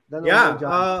than Omar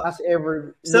John as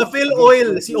ever. Sa Phil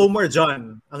Oil, si Omar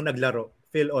John ang naglaro.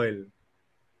 Phil Oil.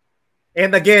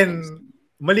 And again,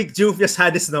 Malik Diouf just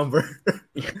had his number.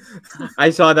 I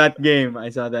saw that game.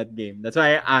 That's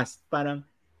why I asked, parang,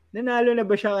 nanalo na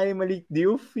ba siya kay Malik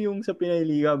Diouf yung sa Pinoy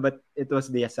Liga? But it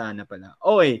was Diasana pala.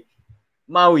 Okay.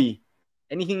 Maui,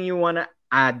 anything you wanna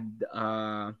add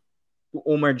to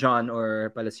Omar John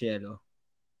or Palacielo?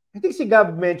 I think si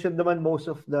Gab mentioned naman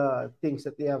most of the things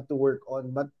that they have to work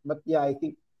on. But yeah, I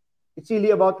think it's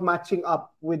really about matching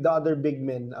up with the other big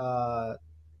men.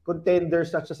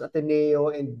 Contenders such as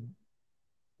Ateneo and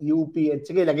UP. And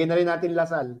sige, lagay na rin natin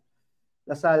Lasal.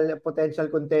 Lasal,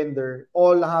 potential contender.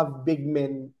 All have big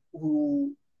men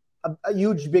who a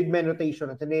huge big men rotation.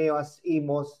 Ateneo has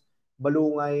Amos,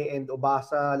 Balungay, and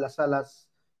Obasa. Lasal has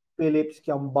Phillips,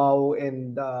 Kiambao,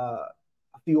 and a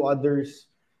few others,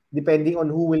 depending on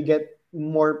who will get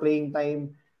more playing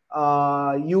time.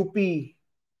 UP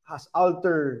has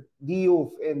Alter,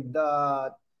 Diouf, and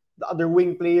the other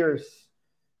wing players.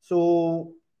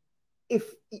 So, if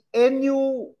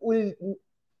NU will,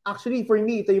 actually for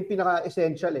me, ito yung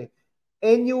pinaka-essential eh.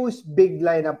 NU's big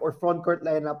lineup or front court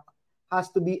lineup has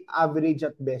to be average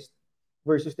at best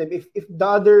versus them. If the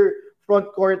other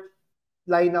front court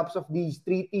lineups of these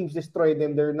three teams destroy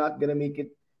them, they're not gonna make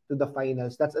it to the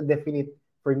finals. That's a definite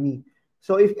for me.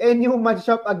 So if NU match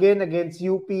up again against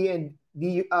UP and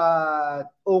the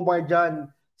Omar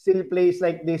John still plays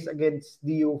like this against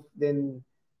DU, then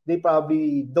they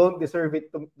probably don't deserve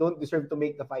to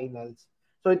make the finals.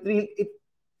 So it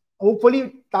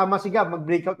hopefully tama si Gab,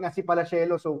 mag-breakout nga si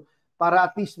Palacielo, so para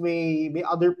at least may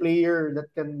other player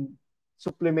that can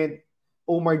supplement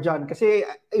Omar Jan. Kasi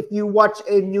if you watch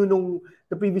NU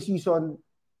the previous season,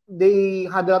 they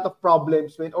had a lot of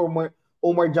problems when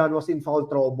Omar Jan was in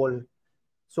foul trouble.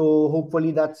 So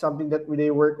hopefully that's something that they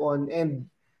work on.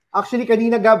 And actually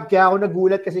kanina Gab, kaya ako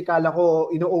nagulat kasi kala ko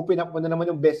ino-open up mo na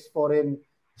naman yung best foreign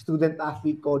student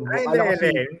athlete convo. Ay, Kala ko si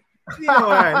Hindi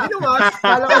naman. Hindi naman.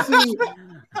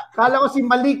 kala ko si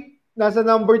Malik nasa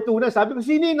number 2 na. Sabi ko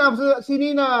sino yung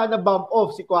na bump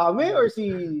off, si Kwame or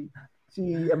si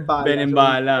Embala. Ben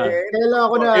Embala. So, kaya lang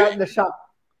ako na shock.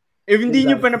 If hindi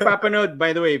nyo pa napapanood,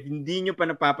 by the way, if hindi nyo pa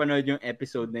napapanood yung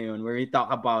episode na yun where we talk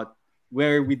about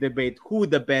where we debate who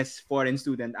the best foreign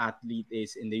student athlete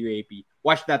is in the UAP,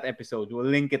 watch that episode. We'll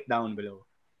link it down below.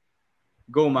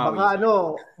 Go Maui.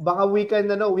 Baka we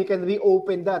can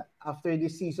reopen that after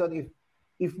this season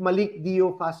if Malik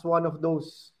Dio has one of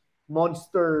those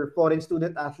monster foreign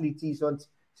student athlete seasons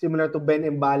similar to Ben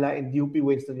Embala and UP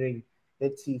Winston Ring.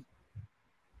 Let's see.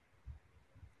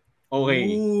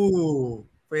 Okay. Ooh,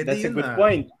 that's a good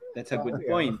point. That's a good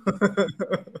point.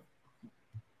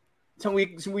 So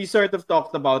we sort of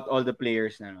talked about all the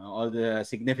players na, all the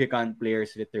significant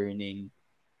players returning.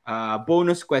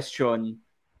 Bonus question.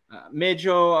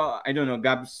 Medyo, I don't know,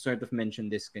 Gabs sort of mentioned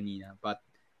this kanina, but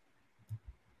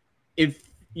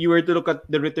if you were to look at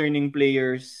the returning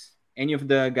players, any of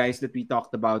the guys that we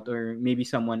talked about or maybe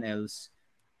someone else,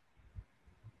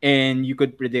 and you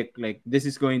could predict like this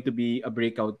is going to be a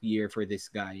breakout year for this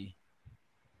guy,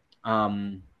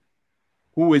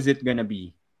 who is it gonna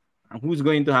be? Who's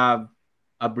going to have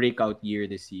a breakout year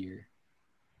this year?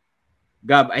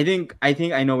 Gab, I think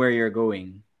I know where you're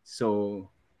going. So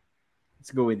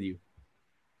let's go with you.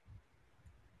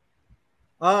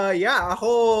 Yeah,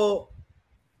 ako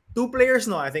 2 players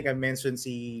no. I think I mentioned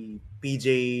si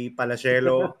PJ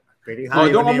Palacielo. Pretty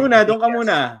high. Doon ka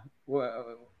muna.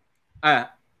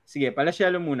 Sige,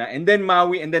 Palacielo muna. And then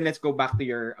Maui, and then let's go back to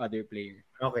your other player.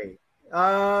 Okay.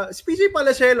 Si PJ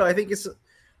Palacielo, I think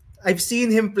I've seen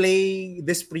him play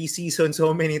this preseason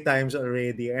so many times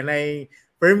already, and I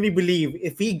firmly believe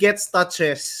if he gets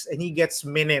touches and he gets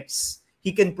minutes,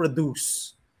 he can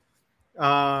produce.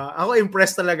 Ako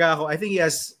impressed talaga ako. I think he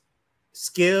has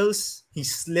skills. He's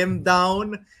slimmed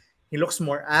down. He looks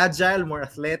more agile, more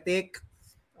athletic.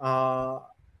 I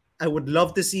would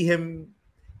love to see him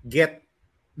get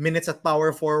minutes at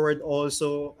power forward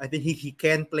also. I think he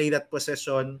can play that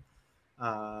position.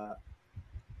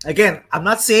 Again, I'm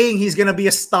not saying he's gonna be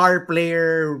a star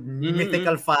player,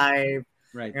 mythical 5.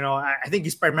 Right. I think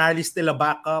he's primarily still a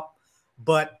backup,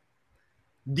 but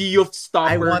Diouf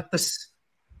stopper. I want to.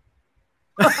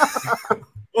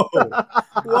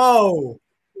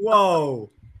 Whoa.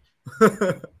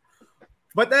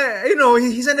 But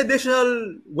he's an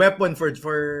additional weapon for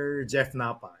Jeff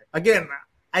Napa. Again,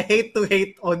 I hate to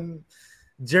hate on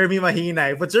Jeremy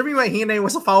Mahinay, but Jeremy Mahinay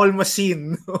was a foul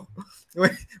machine.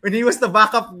 When he was the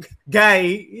backup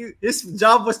guy, his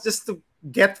job was just to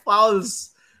get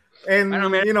fouls. And,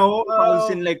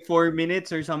 fouls in like 4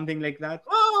 minutes or something like that.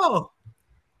 Oh,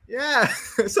 yeah.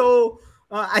 So,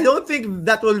 I don't think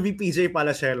that will be PJ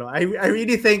Palacielo. I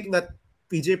really think that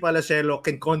PJ Palacielo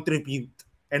can contribute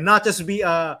and not just be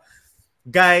a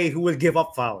guy who will give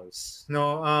up fouls.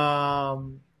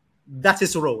 That's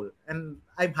his role. And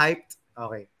I'm hyped.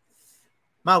 Okay.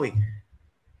 Maui.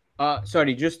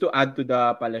 Sorry, just to add to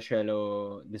the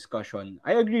Palacielo discussion,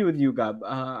 I agree with you, Gab.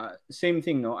 Same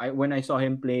thing, no? When I saw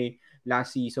him play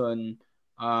last season,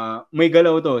 may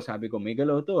galaw to, sabi ko, may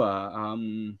galaw to.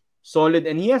 Solid,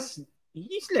 and he's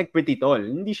like pretty tall.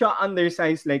 Hindi siya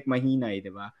undersized like Mahinay, di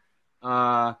ba?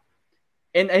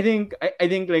 And I think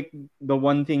like the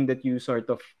one thing that you sort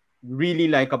of really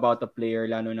like about a player,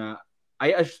 lalo na,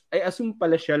 I assume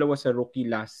Palacielo was a rookie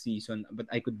last season, but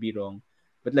I could be wrong.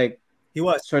 But like, he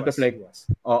was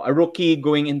a rookie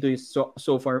going into his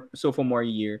sophomore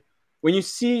year. When you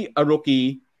see a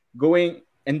rookie going,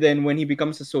 and then when he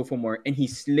becomes a sophomore and he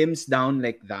slims down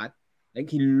like that, like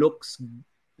he looks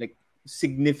like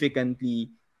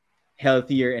significantly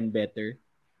healthier and better.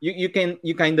 You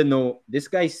kind of know this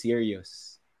guy's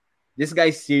serious. This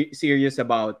guy's serious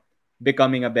about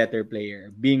becoming a better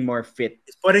player, being more fit.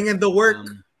 He's putting in the work.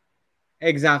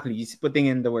 Exactly, he's putting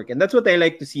in the work, and that's what I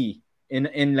like to see in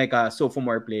like a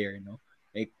sophomore player,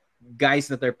 like guys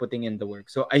that are putting in the work.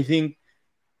 So I think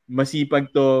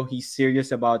masipag to, he's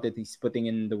serious about it, he's putting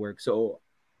in the work. So,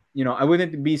 I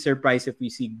wouldn't be surprised if we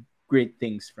see great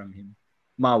things from him.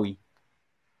 Maui.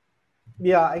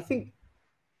 Yeah, I think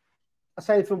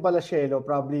aside from Palacielo,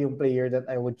 probably yung player that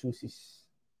I would choose is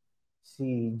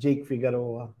si Jake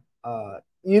Figueroa.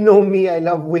 You know me, I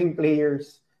love wing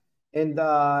players. And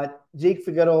Jake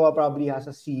Figueroa probably has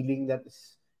a ceiling that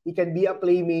is He can be a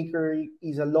playmaker.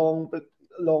 He's a long,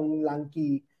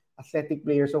 lanky, athletic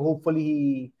player. So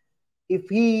hopefully, if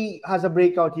he has a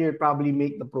breakout here, probably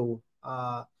make the pro.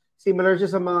 Similar siya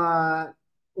sa mga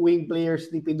wing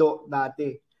players ni Pido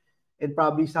dati. And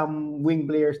probably some wing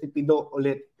players ni Pido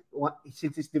ulit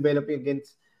since he's developing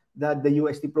against the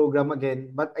UST program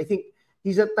again. But I think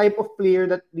he's a type of player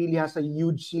that really has a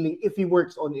huge ceiling if he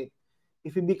works on it.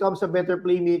 If he becomes a better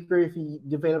playmaker, if he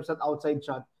develops that outside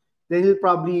shot, then he'll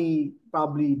probably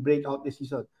break out this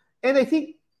season. And I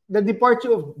think the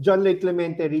departure of John Lloyd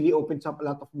Clemente really opens up a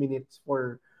lot of minutes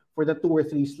for the 2 or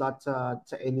 3 slots sa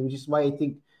NU, which is why I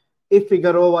think if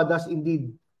Figueroa does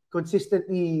indeed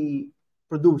consistently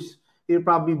produce, he'll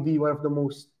probably be one of the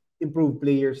most improved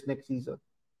players next season.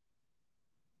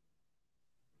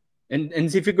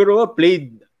 And si Figueroa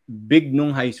played big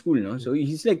nung high school, no? So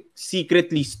he's like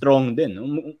secretly strong din,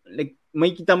 no? Like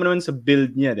makikita mo naman sa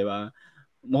build niya, di ba?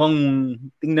 Mukhang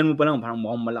tingnan mo pa lang parang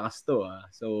mukhang malakas to.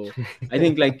 So I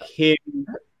think like him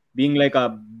being like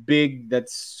a big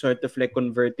that's sort of like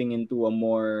converting into a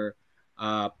more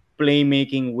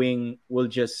playmaking wing will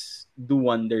just do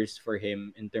wonders for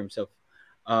him in terms of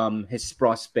his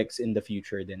prospects in the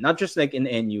future then. Not just like in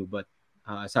NU, but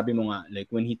sabi mo nga,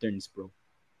 like when he turns pro.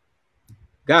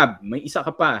 Gab, may isa ka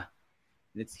pa.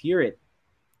 Let's hear it.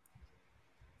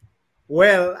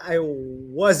 Well, I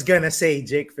was gonna say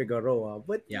Jake Figueroa,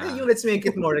 but let's make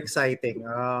it more exciting.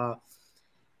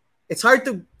 It's hard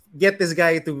to get this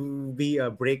guy to be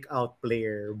a breakout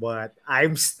player, but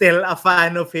I'm still a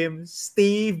fan of him.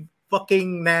 Steve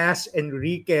fucking Nash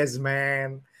Enriquez,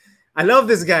 man. I love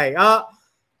this guy.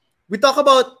 We talk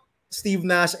about Steve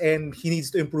Nash and he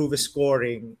needs to improve his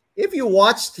scoring. If you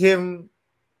watched him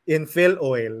in Phil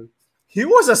Oil, he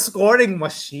was a scoring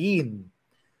machine.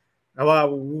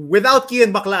 Without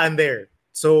Kian Baclaan there.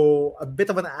 So a bit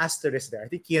of an asterisk there. I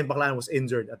think Kian Baclaan was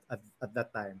injured at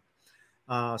that time.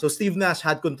 So Steve Nash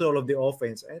had control of the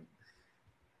offense. And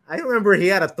I remember he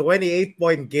had a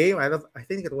 28-point game. I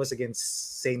think it was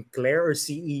against St. Clair or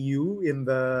CEU in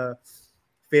the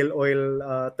Phil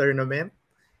Oil tournament.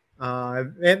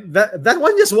 And that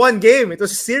one just one game. It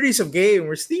was a series of games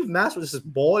where Steve Nash was just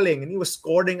balling and he was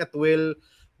scoring at will,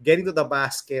 getting to the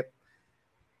basket.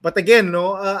 But again,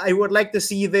 I would like to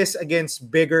see this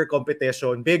against bigger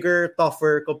competition, bigger,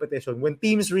 tougher competition. When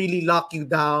teams really lock you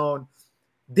down,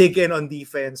 dig in on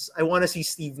defense, I want to see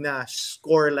Steve Nash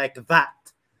score like that.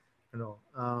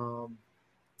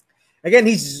 Again,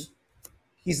 he's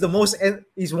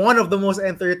one of the most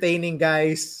entertaining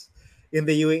guys in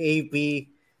the UAAP.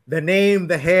 The name,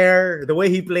 the hair, the way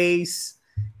he plays,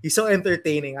 he's so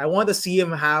entertaining. I want to see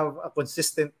him have a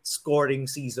consistent scoring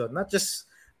season, not just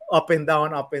up and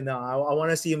down, up and down. I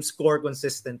want to see him score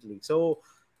consistently. So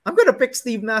I'm going to pick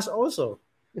Steve Nash also.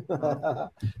 3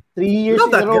 years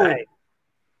Love in that a row. guy.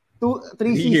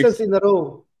 3 seasons in a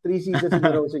row. 3 seasons in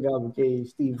a row si Gab kay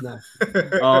Steve Nash.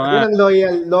 Yan ang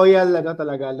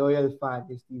loyal fan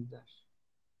ni Steve Nash.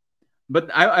 But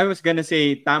I was gonna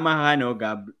say, tama ka, no,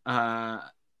 Gab?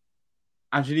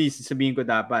 Actually, sabihin ko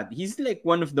dapat, he's like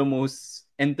one of the most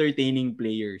entertaining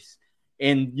players.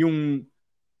 And yung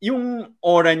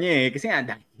aura niya kasi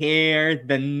the hair,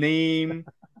 the name,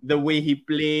 the way he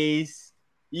plays,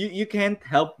 you can't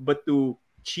help but to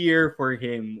cheer for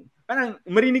him. Parang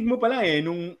marinig mo pala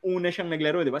nung una siyang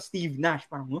naglaro, di ba? Steve Nash,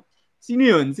 parang, sino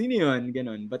yun?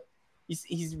 Ganon. But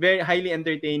he's very highly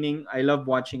entertaining. I love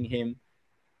watching him.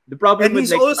 The problem and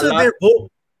with he's like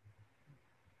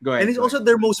also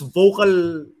their most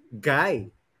vocal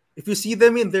guy. If you see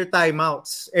them in their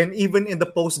timeouts and even in the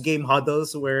post-game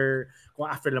huddles where kung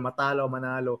after la matalo,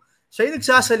 manalo, siya yung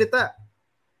nagsasalita.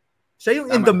 Siya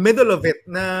yung in the middle of it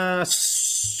na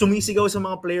sumisigaw sa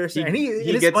mga players. And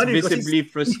he gets visibly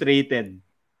frustrated.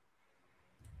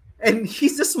 And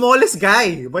he's the smallest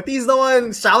guy, but he's the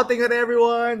one shouting at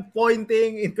everyone,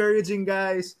 pointing, encouraging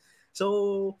guys.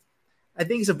 So I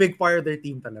think he's a big part of their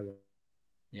team talaga.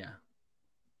 Yeah.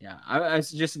 I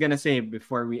was just gonna say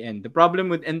before we end, the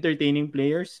problem with entertaining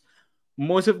players,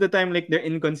 most of the time like they're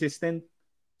inconsistent.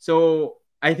 So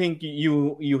I think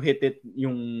you hit it.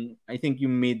 I think you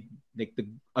made like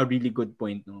a really good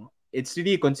point. No, it's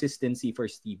really consistency for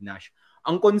Steve Nash.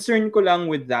 Ang concern ko lang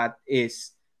with that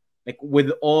is like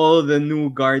with all the new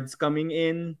guards coming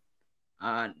in,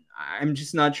 I'm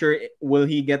just not sure will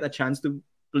he get a chance to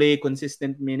play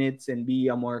consistent minutes and be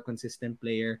a more consistent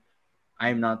player.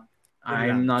 I'm not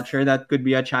sure that could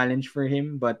be a challenge for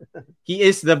him, but he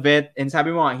is the vet and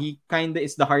sabi mo he kinda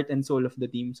is the heart and soul of the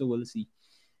team, so we'll see.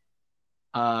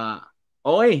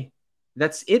 Okay.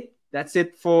 That's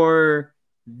it for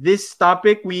this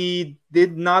topic. We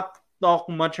did not talk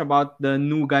much about the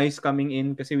new guys coming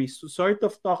in kasi we sort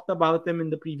of talked about them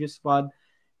in the previous pod.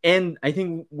 And I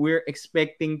think we're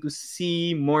expecting to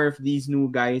see more of these new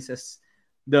guys as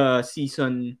the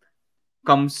season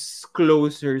comes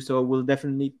closer. So we'll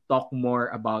definitely talk more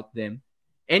about them.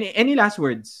 Any last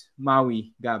words,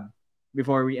 Maui, Gab,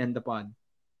 before we end the pod?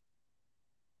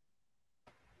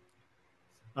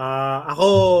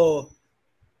 Ako,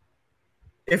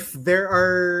 if there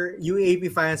are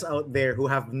UAP fans out there who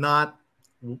have not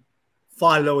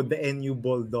followed the NU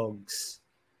Bulldogs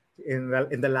in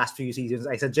the last few seasons,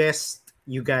 I suggest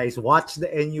you guys watch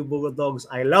the NU Bulldogs.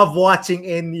 I love watching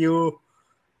NU.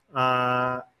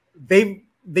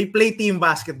 They play team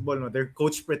basketball. No? They're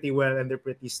coached pretty well and they're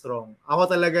pretty strong. Ako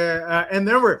talaga, and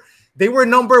remember, they were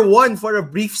number 1 for a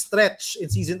brief stretch in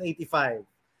season 85.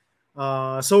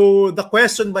 So the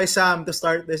question by Sam to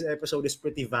start this episode is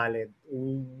pretty valid.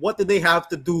 What do they have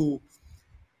to do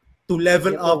to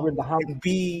level up and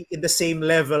be in the same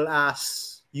level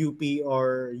as UP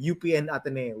or UP and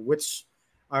Ateneo, which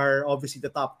are obviously the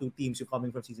top 2 teams who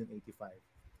coming from season 85?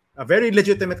 A very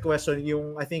legitimate question.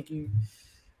 Yung I think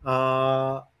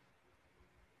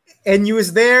NU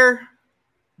is there,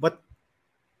 but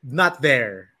not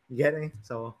there. You get me?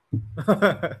 So.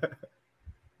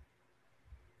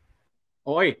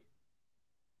 Okay.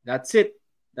 That's it.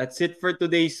 That's it for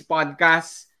today's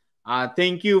podcast.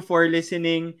 Thank you for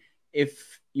listening.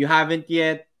 If you haven't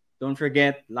yet, don't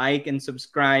forget, like and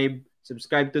subscribe.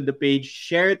 Subscribe to the page.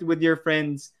 Share it with your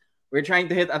friends. We're trying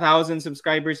to hit 1,000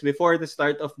 subscribers before the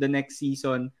start of the next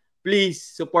season. Please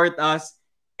support us.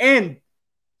 And,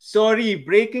 sorry,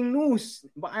 breaking news.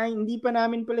 Baka hindi pa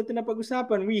namin pala ito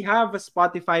napag-usapan. We have a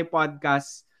Spotify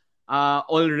podcast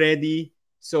already.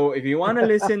 So, if you want to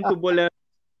listen to Boleros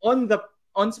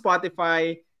on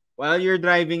Spotify while you're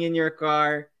driving in your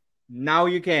car, now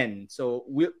you can. So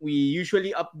we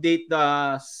usually update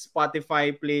the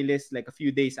Spotify playlist like a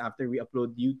few days after we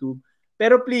upload YouTube.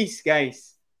 Pero please,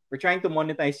 guys, we're trying to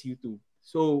monetize YouTube.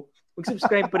 So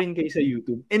mag-subscribe pa rin kayo sa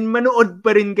YouTube and manood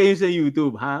pa rin kayo sa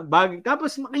YouTube, ha?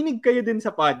 Tapos makinig kayo din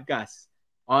sa podcast.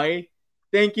 Okay?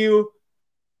 Thank you.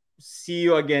 See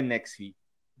you again next week.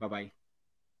 Bye-bye.